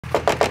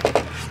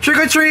Trick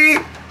or treat!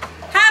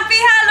 Happy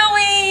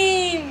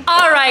Halloween!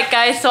 Alright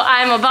guys, so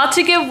I'm about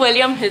to give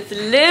William his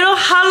little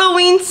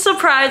Halloween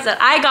surprise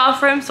that I got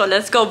for him. So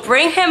let's go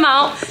bring him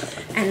out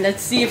and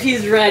let's see if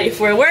he's ready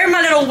for it. Where's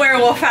my little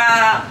werewolf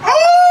hat? Oh!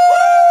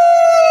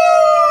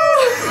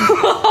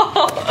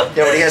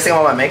 Yo, what do you guys think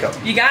about my makeup?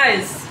 You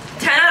guys,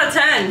 10 out of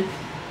 10.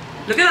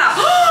 Look at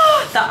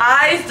that. The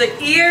eyes,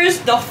 the ears,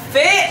 the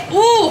fit.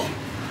 Ooh!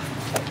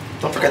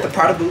 Don't forget the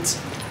Prada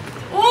boots.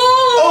 Ooh!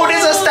 Oh,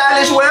 there's a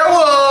stylish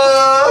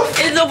werewolf!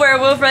 Is the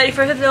werewolf ready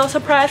for his little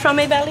surprise from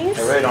Maibelys?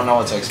 I really don't know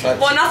what to expect.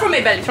 Well, not from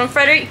Maibelys, from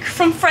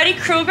Freddy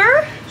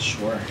Krueger.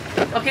 Sure.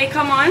 Okay,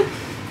 come on.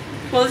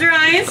 Close your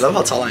eyes. I love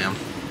how tall I am.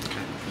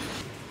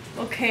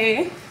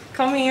 Okay,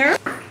 come here.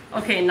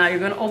 Okay, now you're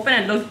gonna open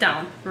and look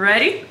down.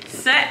 Ready,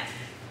 set,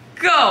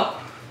 go.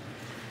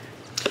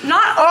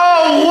 Not.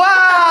 Oh,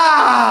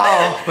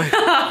 wow!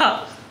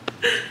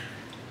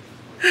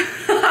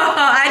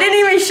 I didn't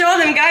even show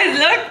them, guys.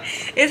 Look,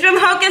 it's from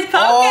Hocus Pocus.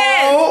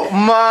 Oh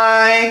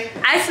my!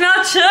 I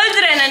smell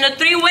children and the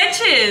 3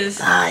 witches.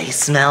 I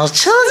smell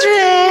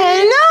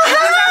children.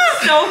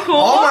 That's so cool.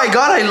 Oh my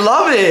god, I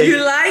love it. You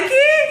like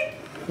it?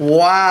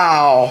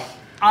 Wow.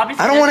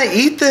 Obviously, I don't want to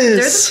eat this.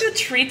 There's a few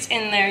treats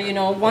in there, you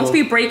know, once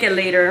we break it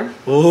later.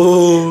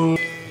 Oh.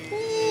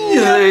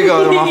 Yeah, there you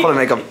go. I'm off on the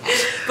makeup.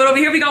 But over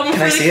here we got one for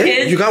the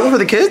kids. You got one for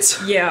the kids?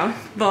 Yeah,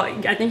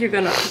 but I think you're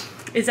gonna.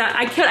 Is that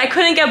I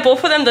couldn't get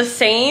both of them the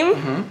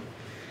same.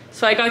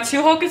 So I got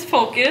 2 Hocus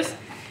Pocus,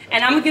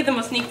 and I'm gonna give them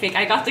a sneak peek.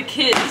 I got the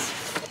kids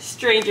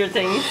Stranger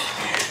Things.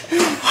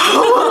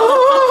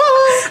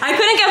 I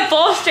couldn't get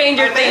both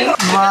Stranger Things.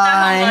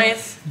 My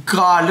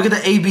god, look at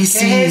the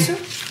ABC.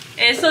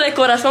 Eso de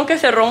corazón que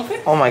se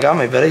rompe. Oh my god,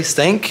 Maibelys,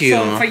 thank you.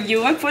 So for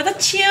you and for the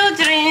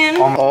children.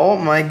 Oh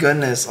my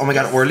goodness. Oh my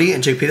god, Orly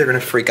and JP, they're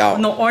gonna freak out.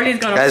 No, Orly's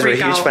gonna guys, freak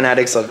out. Guys, we're huge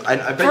fanatics of. I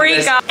bet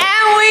freak out.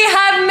 And we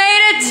have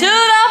made it to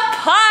the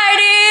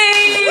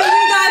party. We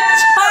got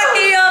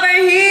Chucky over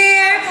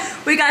here.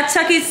 We got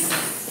Chucky's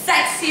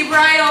sexy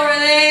bride over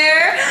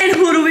there. And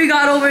who do we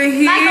got over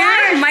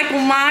here? Michael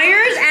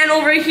Myers. And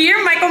over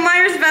here, Michael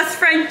Myers' best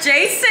friend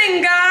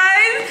Jason,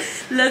 guys.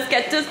 Let's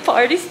get this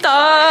party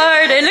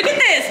started. Look at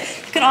this.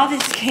 Look at all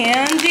this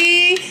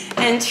candy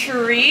and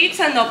treats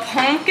and the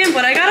pumpkin.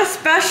 But I got a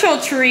special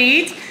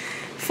treat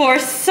for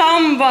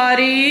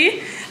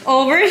somebody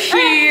over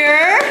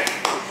here.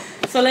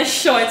 So let's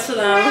show it to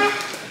them.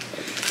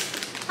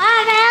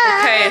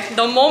 Okay,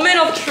 the moment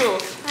of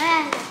truth.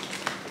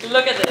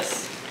 Look at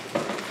this.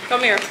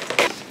 Come here.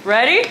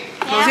 Ready? Yeah.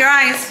 Close your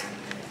eyes.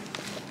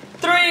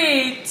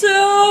 3, 2,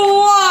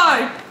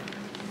 1.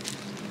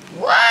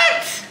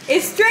 What?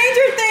 It's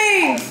Stranger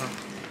Things.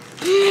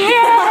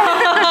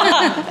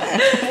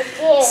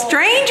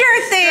 Stranger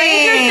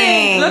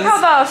Things. Look how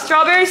the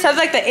strawberry says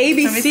like the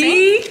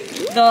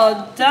ABC,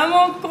 the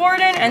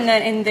Demogorgon, and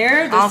then in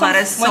there, there's that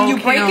is so when you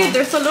break cute. it,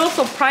 there's a little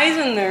surprise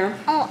in there.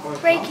 Oh,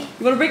 break it.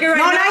 You wanna break it right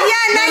now? No, not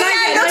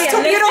yet. That's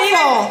too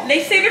beautiful.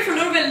 They save it for a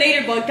little bit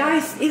later, but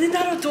guys, isn't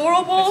that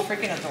adorable? It's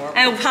freaking adorable.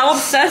 And how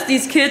obsessed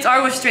these kids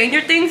are with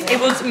Stranger Things. It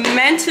was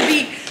meant to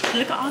be.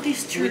 Look at all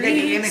these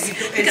treats.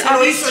 Look at all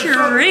these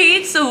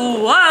treats.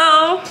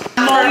 Whoa.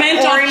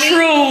 Moment of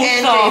truth.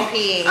 Oh,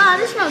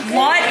 this smells good.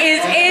 What is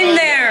in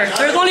there?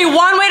 There's only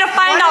one way to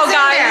find out,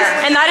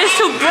 guys, and that is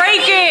to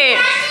break it.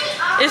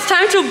 It's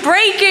time to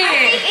break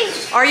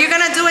it. Are you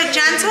gonna do it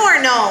gentle or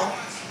no?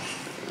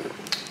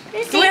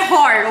 Do it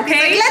hard,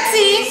 okay? Let's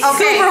see.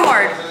 Okay. Super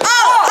hard.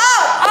 Oh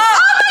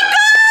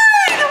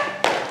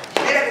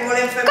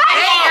my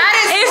god!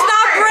 It's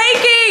not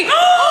breaking.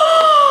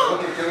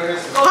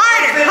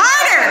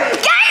 Harder!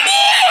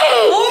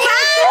 Oh my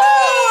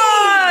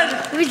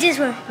god! We just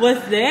were.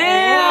 What's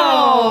there?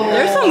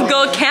 There's some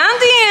good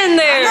candy in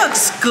there. That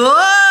looks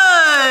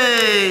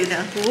good.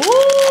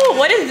 Ooh,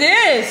 what is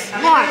this?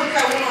 More.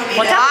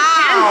 What type of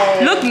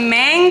candy? Look,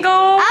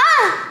 mango.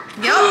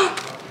 Yup.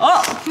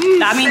 Oh,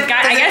 I mean, I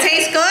Does it guess.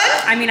 taste good?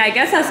 I mean, I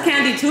guess that's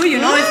candy too. You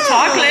know, it's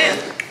chocolate.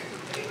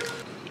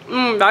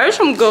 That is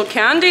some good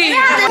candy.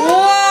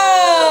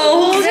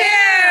 Whoa, who's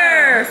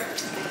here?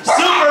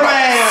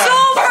 Superman!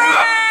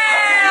 Superman!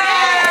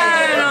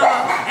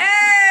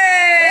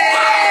 Hey!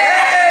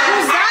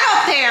 Who's that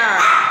up there?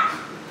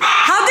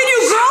 How did you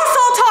grow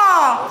so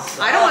tall?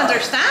 I don't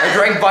understand. I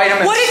drank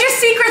vitamins. What is your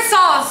secret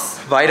sauce?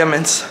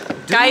 Vitamins.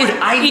 Guys,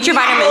 eat your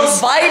vitamins.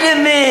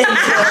 Vitamins!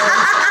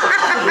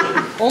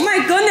 Oh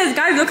my goodness,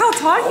 guys, look how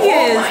tall he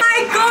is. My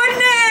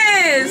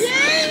goodness!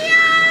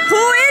 Who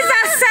is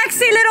that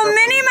sexy little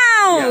Minnie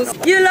Mouse?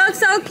 You look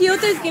so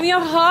cute. Just give me a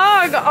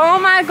hug. Oh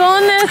my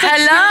goodness.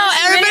 Hello,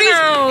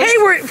 everybody. Hey,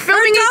 we're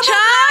filming each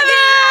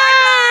other.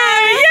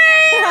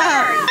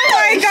 Yeah! Oh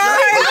my god!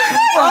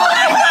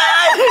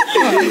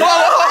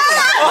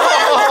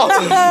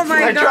 Oh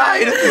my I god!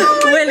 tried.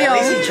 William.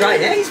 He tried.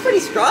 Yeah, he's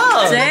pretty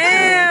strong.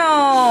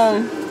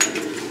 Damn!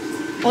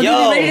 Oh, you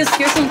ready to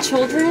scare some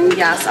children?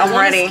 Yes, I'm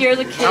ready. Scare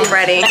the kids. I'm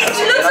ready.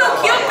 She looks so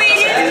cute,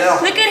 baby.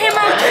 Look at him,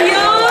 how cute.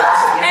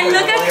 And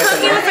look at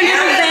Cookie with a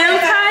little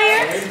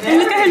vampire. And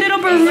look at her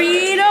little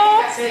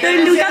burrito.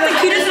 We got the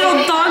cutest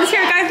little dogs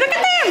here, guys. Look at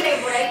them.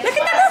 Look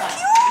at them.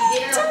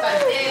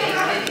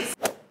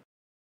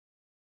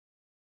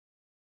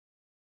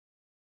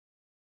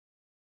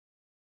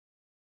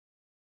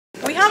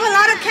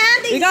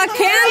 got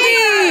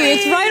candy.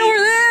 It's right over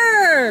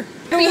there.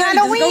 Happy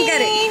Halloween. Go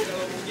get it.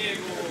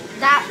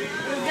 That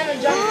we're gonna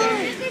jump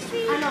there.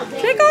 I know.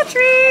 Trick or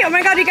treat. Oh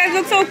my god, you guys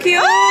look so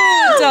cute.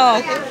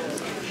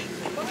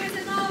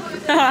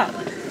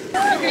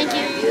 Thank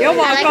you. You're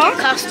welcome. I like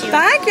your costume.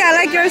 Thank you. I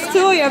like yours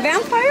too. You're a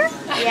vampire?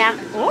 Yeah.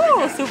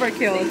 Oh, super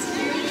cute.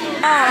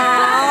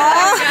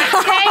 Aww.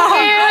 Thank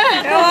you.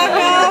 You're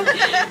welcome.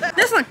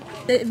 This one.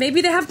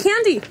 Maybe they have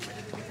candy.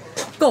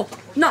 Go.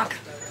 Knock.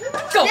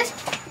 Go.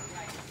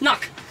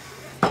 Knock.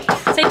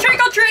 Say trick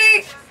or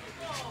treat.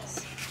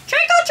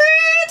 Trick or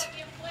treat.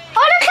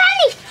 Oh, look,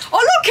 candy. Oh,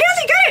 look,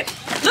 candy. Get it.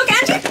 Look,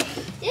 Angie.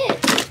 Yeah.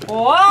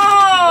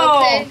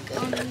 Whoa.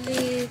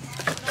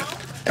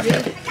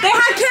 They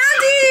have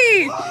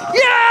candy.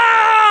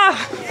 Yeah.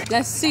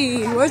 Let's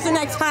see. Where's the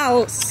next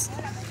house?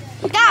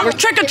 We're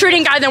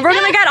trick-or-treating, guys, and we're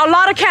gonna get a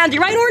lot of candy,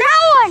 right, Ori?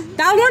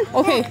 That one?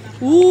 Okay.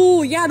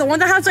 Ooh, yeah, the one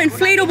that has the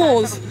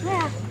inflatables.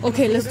 Yeah.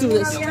 Okay, let's do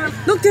this.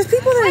 Look, there's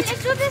people there. Let's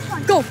do this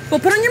one. Go,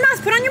 put on your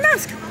mask, put on your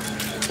mask.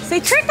 Say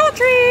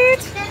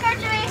trick-or-treat.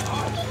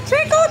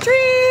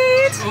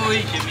 Trick-or-treat.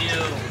 Uy, qué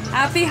miedo.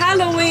 Happy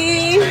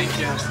Halloween. Thank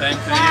you.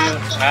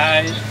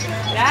 Hi.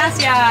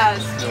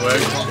 Gracias. You're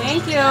welcome.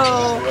 Thank you.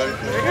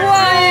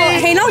 Whoa.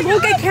 Hey, no, go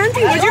get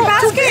candy. Where's your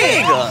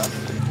basket?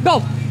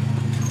 Go.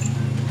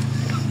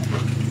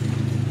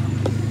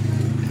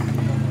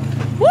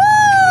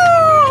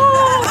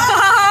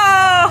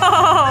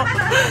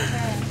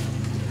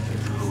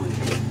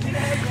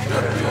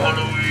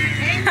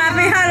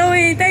 Happy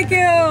Halloween, thank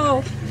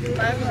you.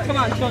 Come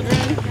on, children.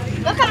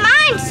 Look at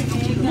mine.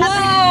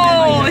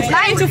 Whoa, it's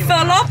starting to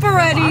fill up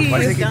already.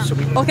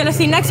 Okay, let's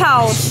see, next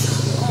house.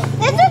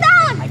 Let's do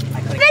that one.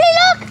 Billy,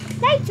 look.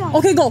 Later.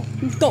 Okay, go.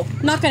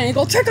 Knock on it.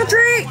 Go trick or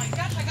treat.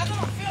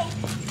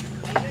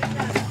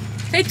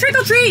 Hey, trick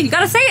or treat. You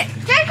gotta say it.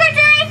 Trick or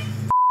treat.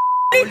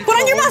 Hey, put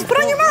on your mask.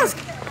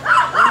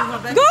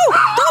 Go,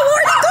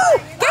 Wardy, go.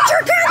 Get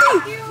your candy.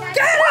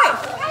 Get it.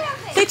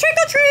 Say trick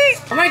or treat.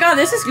 Oh my god,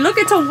 look,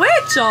 it's a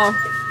witch.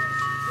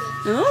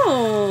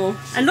 Oh.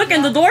 And look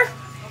in the door.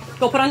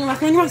 Go, put on your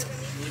mask.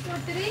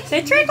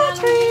 Say trick or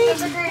treat.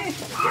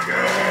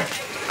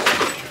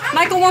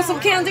 Michael wants some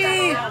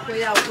candy.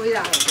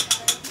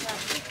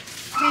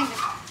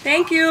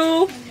 Thank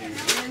you.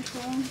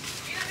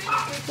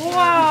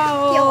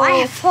 Wow. Yo, I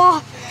have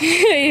 4.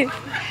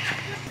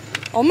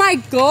 Oh my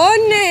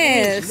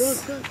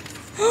goodness.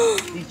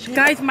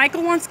 Guys,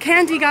 Michael wants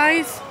candy,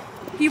 guys.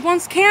 He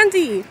wants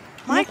candy.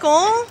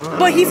 Michael?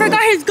 But he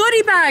forgot his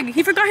goodie bag.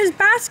 He forgot his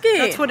basket.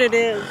 That's what it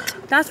is.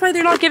 That's why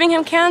they're not giving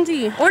him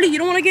candy. Orly, you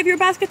don't want to give your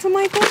basket to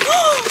Michael?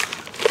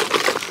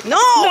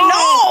 No,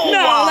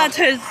 that's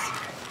his.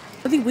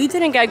 We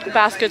didn't get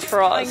baskets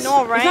for us. I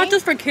know, right? It's not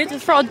just for kids,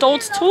 it's for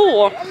adults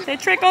too. Say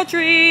trick or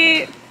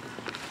treat.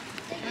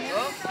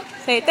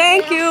 Say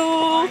thank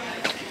you.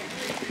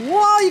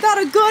 Whoa, you got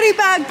a goodie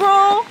bag,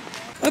 bro.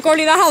 Look,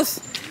 Orly, that house.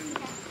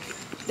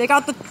 They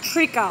got the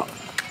trick out.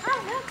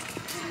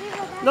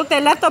 Look,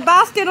 they left a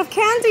basket of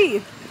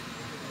candy.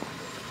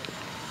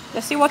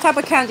 Let's see what type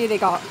of candy they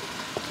got.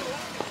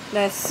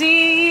 Let's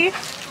see.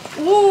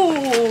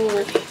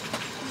 Ooh.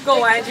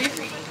 Go, Angie.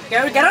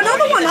 Get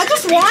another one, not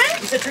just one.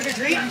 You said trick or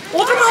treat?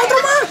 Otro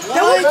más.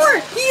 Get one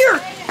more. Here.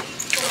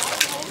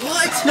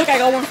 What? Look, I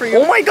got one for you.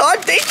 Oh my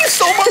god, thank you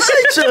so much.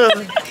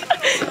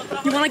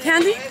 You want a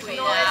candy?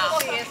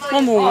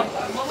 One more.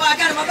 I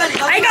got it,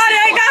 Maibelys. I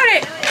got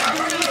it.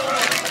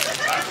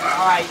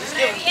 Alright, just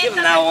give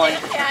him that one.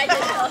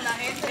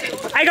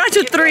 I got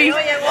you 3.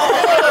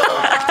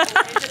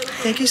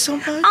 Thank you so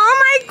much. Oh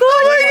my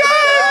goodness!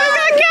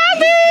 I got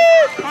candy!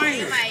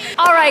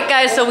 Alright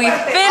guys, so we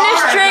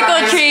finished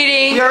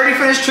trick-or-treating. You already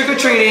finished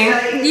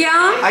trick-or-treating.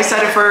 Yeah? I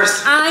said it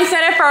first. I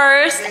said it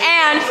first.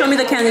 And show me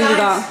the candy you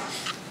got.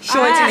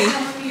 Show it to me.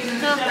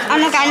 I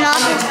don't got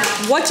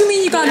nothing. What you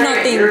mean you got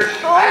nothing? You're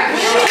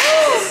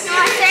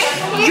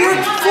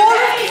full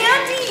of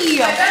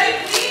candy!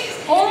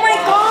 Oh my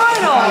god!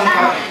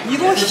 You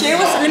gonna share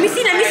with us? Let me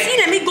see. Let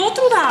me go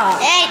through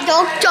that. Hey,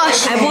 don't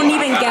touch I won't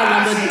even get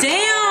one, but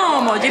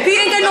damn! JP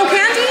ain't get no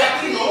candy?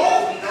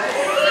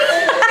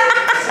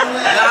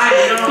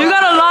 You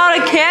got a lot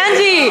of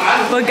candy!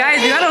 But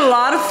guys, you got a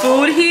lot of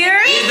food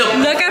here.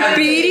 Look at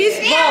Petey's.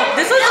 Whoa,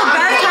 this is the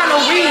best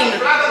Halloween.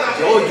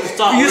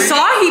 You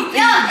saw? He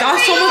got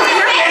so much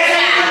here.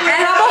 And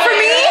how about for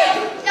me?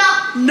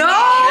 No!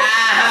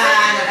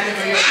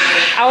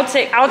 I'll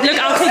take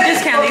this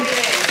candy.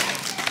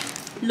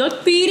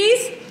 Look,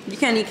 Petey's. You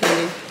can't eat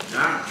candy.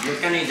 You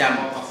can eat that.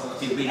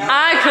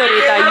 I could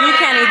eat that. You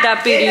can't eat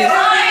that, Petey.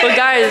 But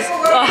guys,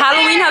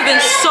 Halloween has been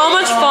so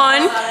much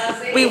fun.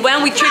 We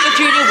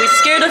trick-or-treated. We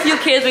scared a few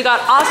kids. We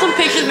got awesome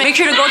pictures. Make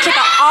sure to go check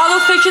out all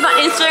those pictures on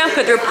Instagram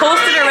because they're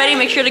posted already.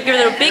 Make sure to give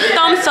it a big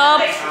thumbs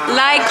up.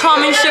 Like,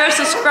 comment, share,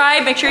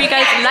 subscribe. Make sure you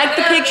guys like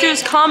the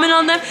pictures, comment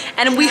on them.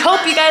 And we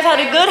hope you guys had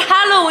a good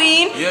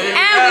Halloween.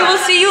 And we will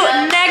see you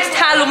next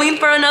Halloween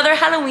for another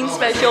Halloween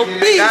special.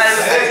 Peace. Guys,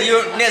 see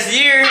you next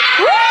year.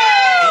 Woo!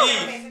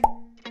 Peace.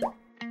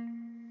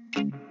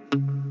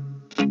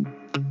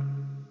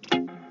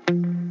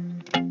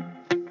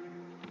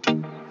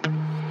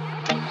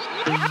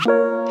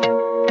 Bye.